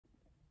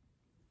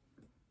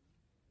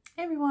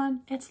Hey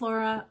everyone, it's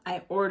Laura.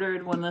 I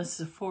ordered one of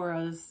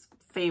Sephora's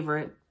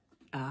favorite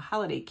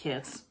holiday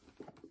kits.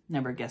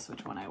 Never guess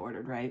which one I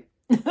ordered, right?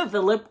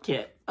 The lip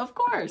kit, of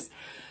course.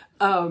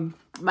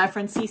 My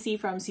friend Cece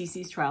from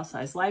Cece's Trial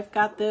Size Life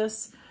got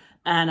this,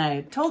 and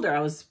I told her I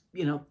was,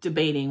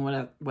 debating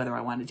whether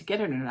I wanted to get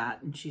it or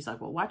not. And she's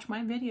like, well, watch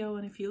my video,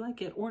 and if you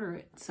like it, order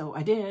it. So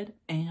I did,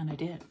 and I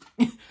did.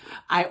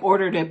 I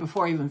ordered it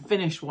before I even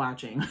finished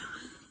watching.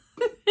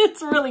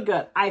 It's really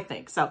good, I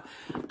think. So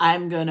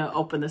I'm going to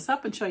open this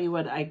up and show you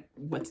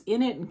what's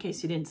in it in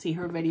case you didn't see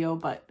her video,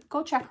 but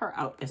go check her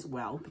out as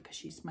well because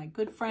she's my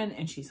good friend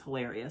and she's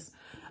hilarious.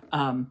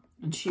 And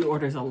she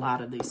orders a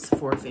lot of these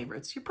Sephora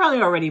favorites. You're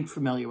probably already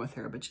familiar with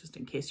her, but just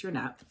in case you're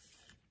not,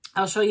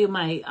 I'll show you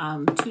my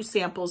 2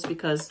 samples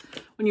because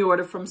when you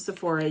order from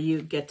Sephora,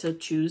 you get to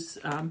choose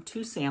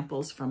 2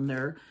 samples from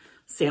their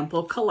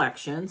sample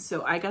collection.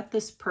 So I got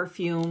this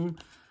perfume.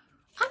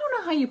 I don't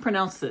know how you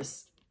pronounce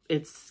this.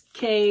 It's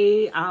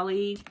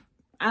Ali,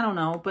 I don't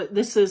know, but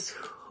this is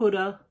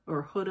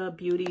Huda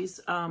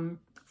Beauty's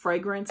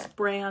fragrance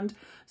brand.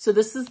 So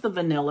this is the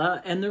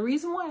vanilla. And the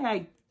reason why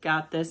I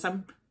got this,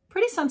 I'm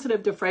pretty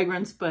sensitive to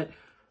fragrance, but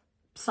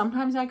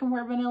sometimes I can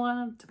wear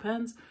vanilla, it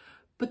depends.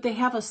 But they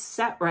have a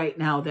set right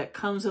now that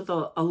comes with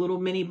a little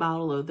mini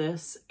bottle of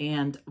this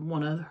and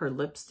one of her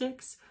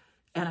lipsticks.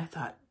 And I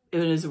thought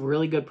it is a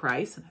really good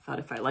price. And I thought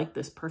if I like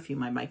this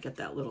perfume, I might get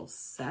that little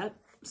set.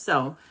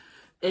 So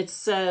it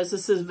says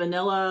this is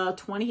vanilla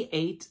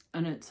 28,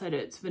 and it said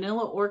it's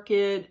vanilla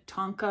orchid,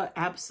 tonka,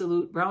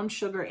 absolute, brown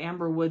sugar,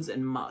 amber woods,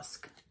 and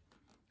musk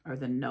are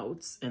the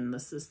notes. And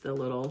this is the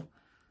little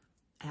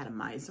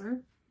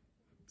atomizer.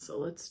 So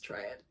let's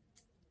try it.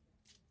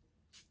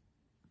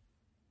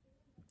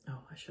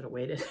 Oh, I should have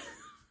waited.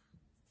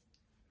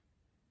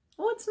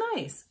 Oh, it's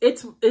nice.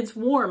 It's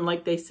warm,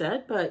 like they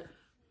said, but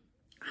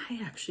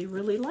I actually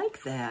really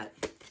like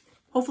that.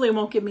 Hopefully it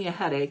won't give me a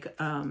headache.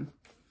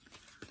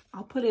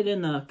 I'll put it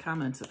in the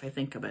comments if I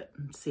think of it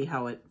and see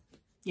how it,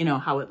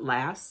 how it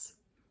lasts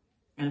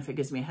and if it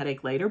gives me a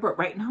headache later. But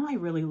right now I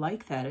really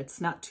like that. It's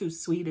not too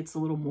sweet. It's a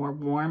little more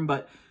warm,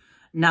 but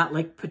not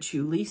like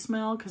patchouli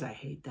smell because I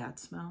hate that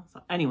smell.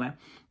 So anyway,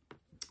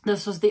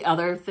 this was the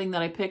other thing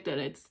that I picked and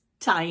it's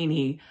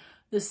tiny.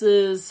 This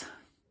is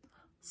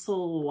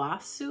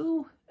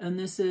Solwasu and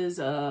this is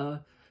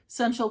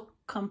Essential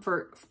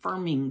Comfort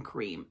Firming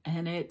Cream.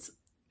 And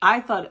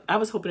I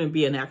was hoping it'd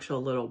be an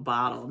actual little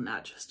bottle,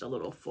 not just a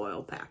little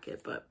foil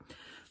packet, but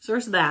so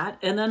there's that.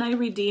 And then I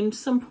redeemed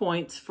some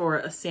points for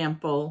a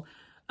sample.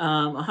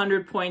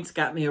 100 points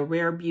got me a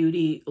Rare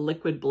Beauty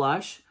liquid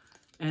blush.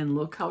 And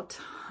look how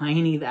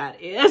tiny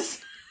that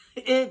is.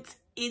 It's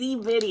itty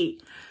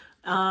bitty.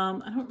 I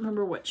don't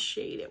remember what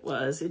shade it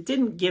was. It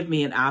didn't give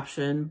me an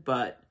option,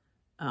 but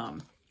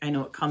I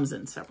know it comes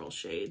in several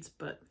shades,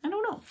 but I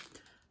don't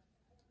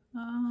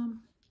know.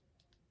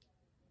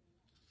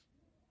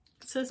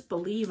 It says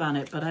Believe on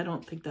it, but I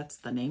don't think that's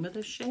the name of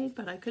the shade,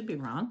 but I could be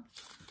wrong.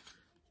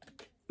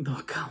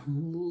 Look how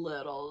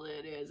little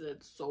it is.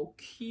 It's so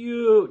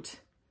cute.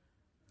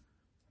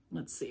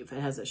 Let's see if it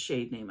has a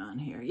shade name on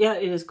here. Yeah,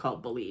 it is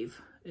called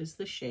Believe is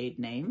the shade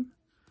name.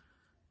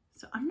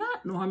 So I'm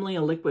not normally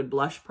a liquid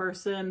blush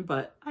person,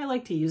 but I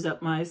like to use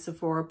up my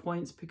Sephora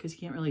points because you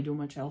can't really do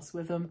much else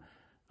with them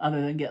other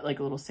than get like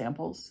little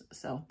samples.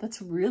 So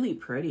that's really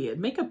pretty. It'd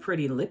make a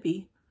pretty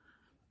lippy.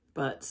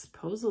 But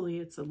supposedly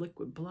it's a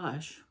liquid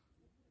blush.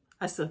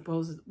 I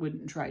suppose it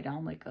wouldn't dry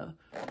down like a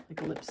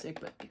lipstick,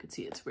 but you can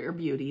see it's Rare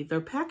Beauty.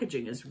 Their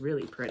packaging is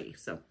really pretty.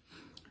 So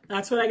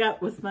that's what I got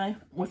with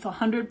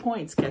 100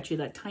 points. Got you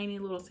that tiny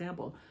little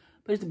sample.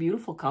 But it's a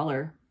beautiful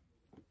color.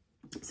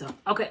 So,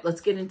 okay,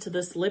 let's get into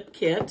this lip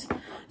kit.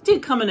 It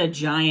did come in a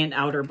giant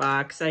outer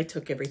box. I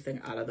took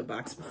everything out of the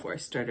box before I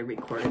started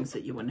recording so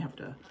that you wouldn't have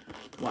to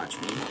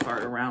watch me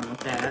fart around with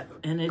that.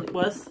 And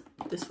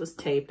this was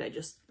taped. I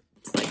just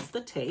slice the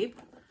tape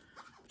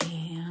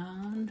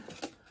and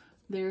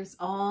there's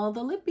all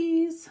the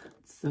lippies.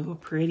 It's so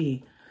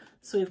pretty.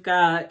 So we've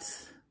got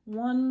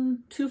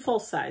 2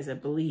 full size, I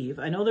believe.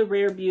 I know the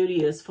Rare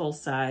Beauty is full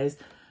size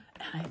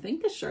and I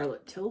think the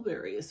Charlotte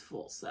Tilbury is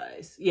full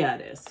size. Yeah,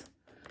 it is.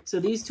 So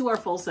these 2 are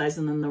full size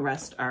and then the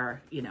rest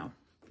are,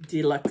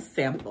 deluxe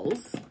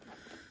samples.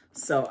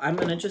 So I'm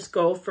going to just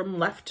go from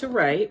left to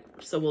right.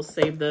 So we'll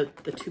save the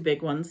 2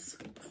 big ones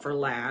for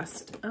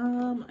last.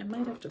 I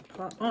might have to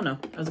pause. Oh no,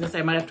 I was going to say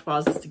I might have to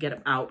pause this to get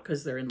them out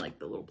because they're in like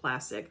the little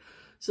plastic.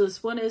 So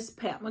this one is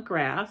Pat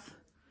McGrath.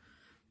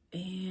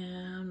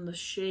 And the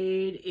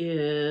shade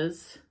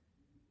is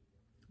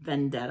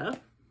Vendetta.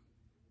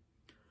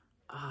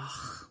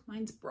 Ugh,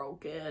 mine's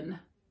broken.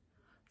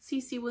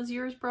 Cece, was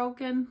yours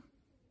broken?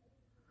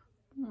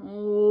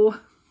 Oh,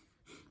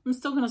 I'm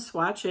still going to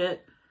swatch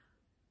it.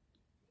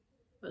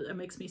 But that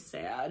makes me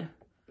sad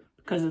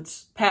because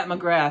it's Pat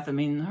McGrath. I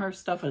mean, her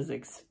stuff is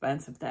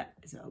expensive. That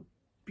is a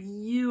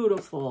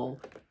beautiful,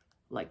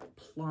 like,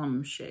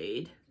 plum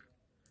shade.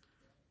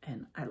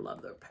 And I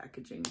love their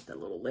packaging, the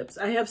little lips.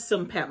 I have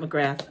some Pat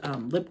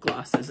McGrath lip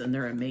glosses, and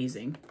they're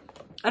amazing.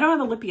 I don't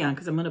have a lippy on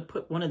because I'm going to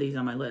put one of these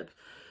on my lip.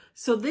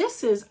 So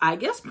this is, I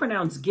guess,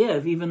 pronounced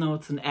Give, even though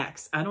it's an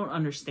X. I don't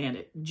understand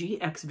it.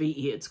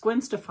 GXVE. It's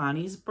Gwen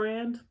Stefani's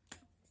brand,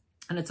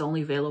 and it's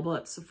only available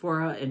at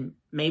Sephora and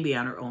maybe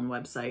on her own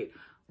website.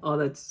 Oh,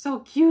 that's so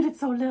cute. It's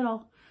so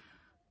little.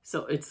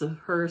 So it's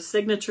her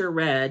signature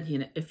red. You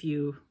know, if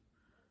you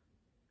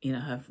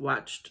have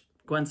watched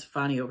Gwen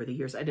Stefani over the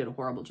years, I did a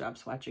horrible job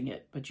swatching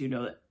it, but you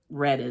know that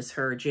red is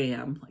her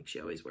jam. Like, she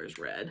always wears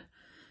red.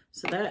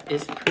 So that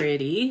is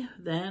pretty.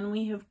 Then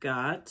we have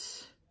got,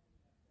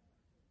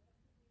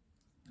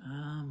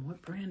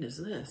 what brand is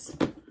this?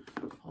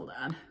 Hold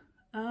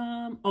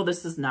on. Oh,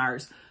 this is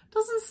NARS.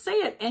 Doesn't say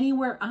it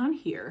anywhere on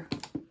here,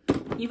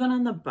 even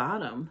on the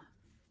bottom.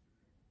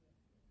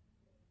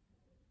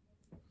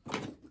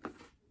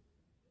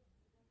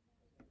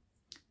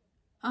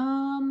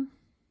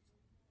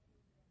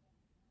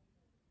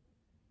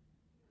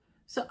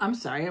 So I'm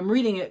sorry, I'm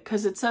reading it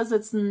because it says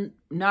it's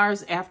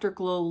NARS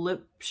Afterglow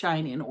Lip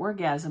Shine in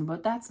Orgasm,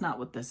 but that's not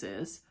what this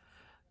is.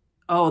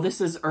 Oh,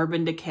 this is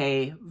Urban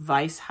Decay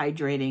Vice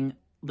Hydrating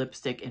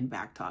Lipstick in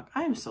Back Talk.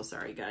 I am so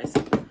sorry, guys.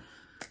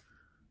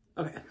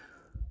 Okay.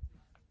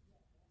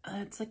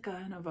 It's like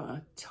kind of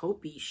a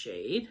taupey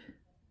shade.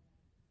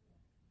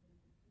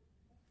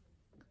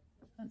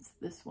 That's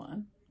this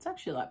one. It's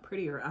actually a lot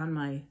prettier on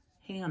my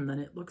hand than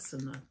it looks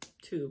in the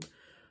tube.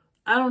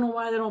 I don't know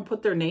why they don't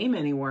put their name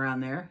anywhere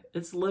on there.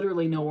 It's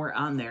literally nowhere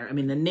on there. I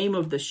mean, the name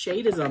of the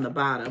shade is on the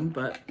bottom,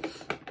 but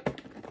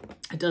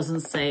it doesn't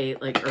say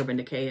like Urban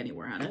Decay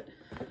anywhere on it.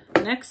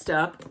 Next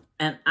up,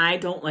 and I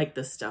don't like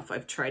this stuff.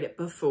 I've tried it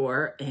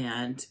before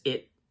and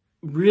it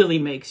really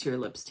makes your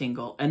lips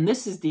tingle. And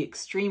this is the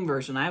extreme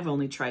version. I've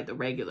only tried the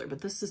regular,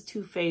 but this is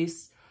Too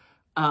Faced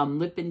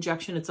Lip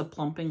Injection. It's a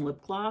plumping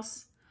lip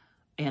gloss.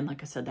 And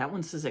like I said, that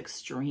one says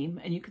extreme,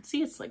 and you can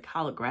see it's like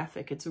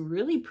holographic. It's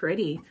really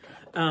pretty.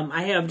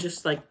 I have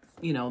just like,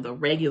 you know, the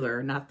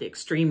regular, not the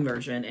extreme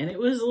version, and it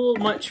was a little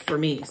much for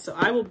me. So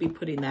I will be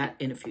putting that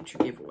in a future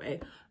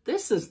giveaway.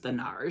 This is the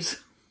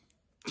NARS.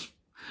 I'm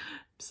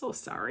so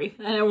sorry.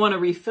 I didn't want to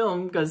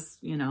refilm because,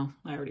 you know,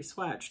 I already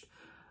swatched.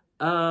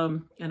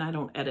 And I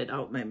don't edit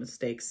out my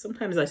mistakes.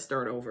 Sometimes I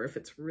start over if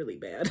it's really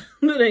bad.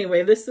 But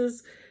anyway, this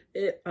is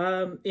it,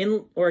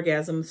 in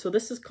Orgasm. So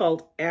this is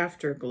called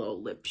Afterglow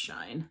Lip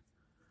Shine.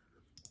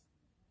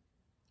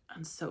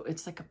 And so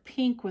it's like a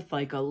pink with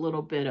like a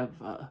little bit of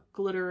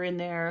glitter in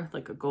there,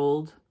 like a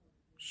gold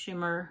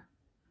shimmer.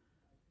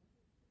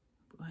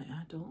 Boy,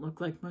 I don't look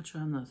like much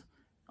on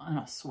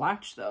a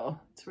swatch though.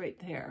 It's right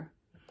there.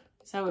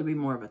 So that would be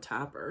more of a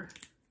topper.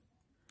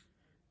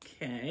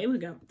 Okay, we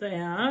got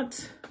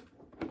that.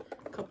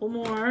 A couple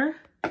more.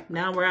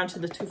 Now we're on to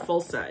the two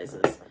full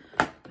sizes.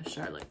 The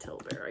Charlotte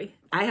Tilbury.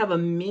 I have a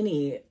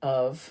mini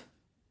of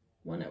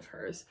one of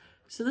hers.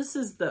 So this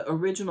is the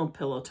original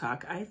Pillow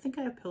Talk. I think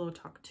I have Pillow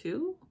Talk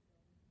 2.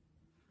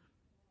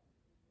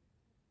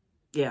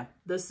 Yeah,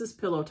 this is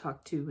Pillow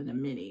Talk 2 in a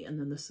mini, and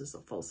then this is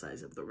a full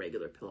size of the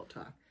regular Pillow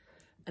Talk.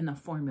 And the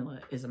formula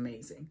is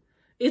amazing.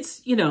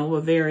 It's, you know,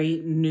 a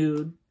very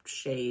nude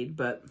shade,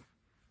 but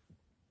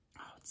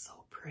oh, it's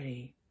so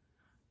pretty.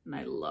 And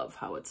I love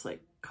how it's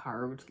like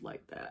carved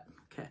like that.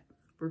 Okay,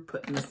 we're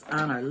putting this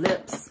on our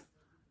lips.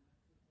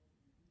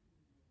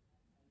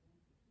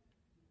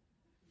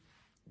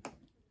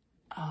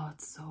 Oh,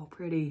 it's so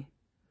pretty.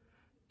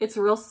 It's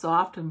real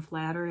soft and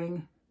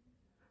flattering,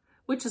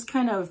 which is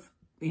kind of,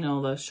 you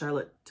know, the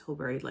Charlotte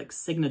Tilbury like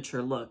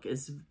signature look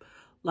is a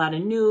lot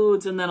of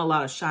nudes and then a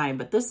lot of shine,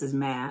 but this is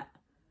matte.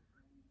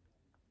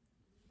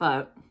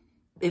 But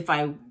if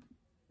I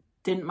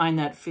didn't mind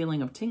that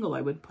feeling of tingle,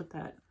 I would put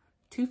that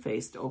Too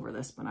Faced over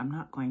this, but I'm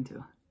not going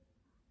to.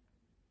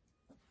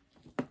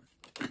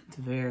 It's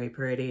very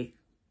pretty.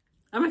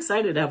 I'm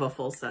excited to have a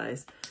full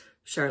size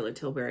Charlotte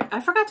Tilbury. I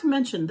forgot to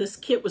mention this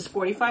kit was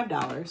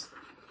 $45,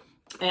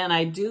 and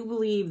I do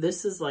believe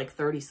this is like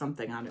 30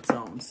 something on its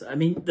own. So I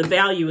mean, the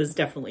value is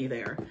definitely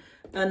there.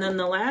 And then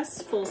the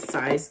last full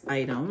size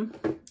item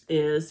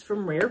is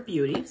from Rare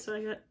Beauty. So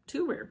I got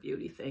two Rare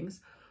Beauty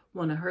things.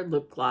 One of her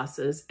lip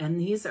glosses, and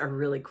these are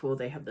really cool.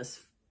 They have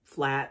this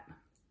flat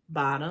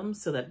bottom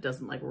so that it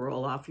doesn't like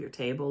roll off your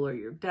table or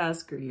your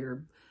desk or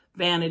your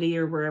vanity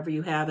or wherever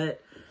you have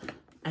it.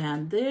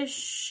 And this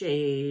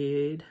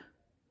shade,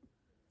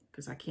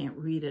 because I can't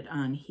read it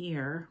on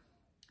here,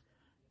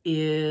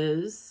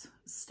 is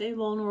Stay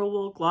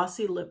Vulnerable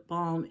Glossy Lip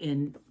Balm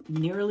in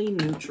Nearly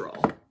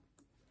Neutral.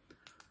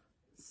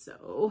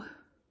 So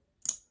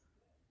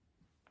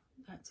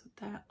that's what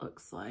that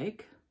looks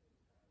like.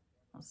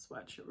 I'll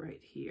swatch it right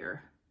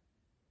here.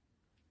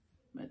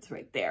 It's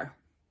right there.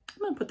 I'm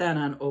going to put that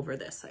on over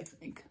this, I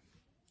think.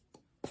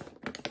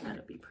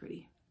 That'll be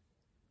pretty.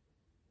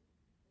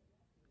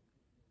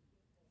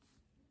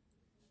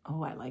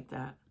 Oh, I like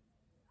that.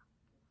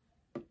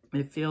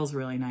 It feels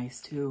really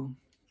nice too.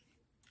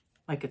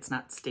 Like it's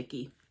not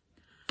sticky.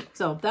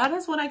 So that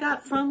is what I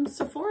got from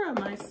Sephora,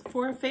 my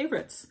Sephora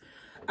favorites.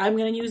 I'm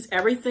going to use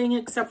everything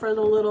except for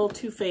the little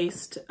Too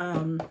Faced,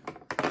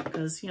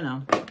 because, you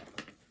know,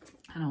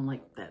 I don't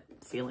like that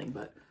feeling.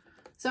 But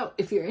so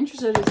if you're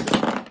interested,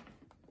 God,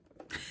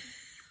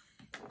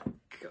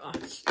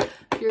 gosh.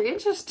 If you're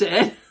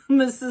interested,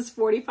 this is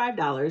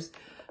 $45.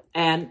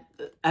 And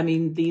I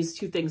mean, these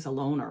two things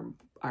alone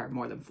are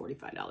more than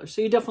 $45.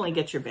 So you definitely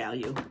get your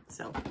value.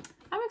 So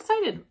I'm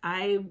excited.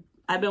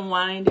 I've been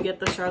wanting to get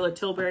the Charlotte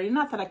Tilbury.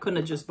 Not that I couldn't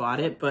have just bought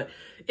it, but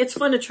it's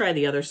fun to try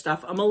the other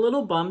stuff. I'm a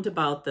little bummed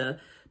about the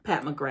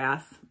Pat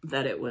McGrath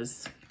that it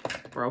was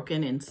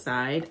broken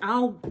inside.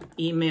 I'll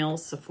email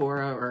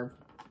Sephora or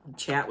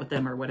chat with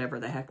them or whatever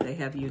the heck they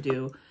have you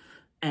do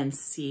and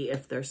see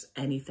if there's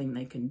anything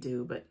they can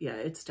do. But yeah,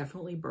 it's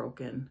definitely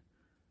broken.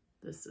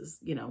 This is,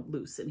 you know,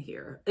 loose in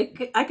here.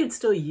 I could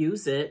still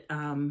use it.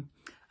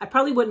 I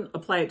probably wouldn't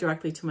apply it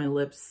directly to my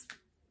lips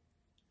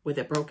with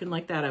it broken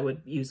like that. I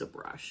would use a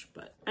brush.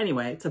 But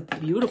anyway, it's a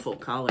beautiful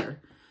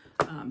color.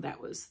 That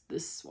was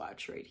this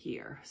swatch right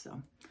here.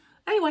 So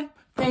anyway,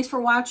 thanks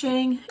for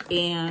watching,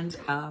 and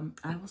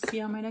I will see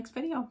you on my next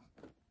video.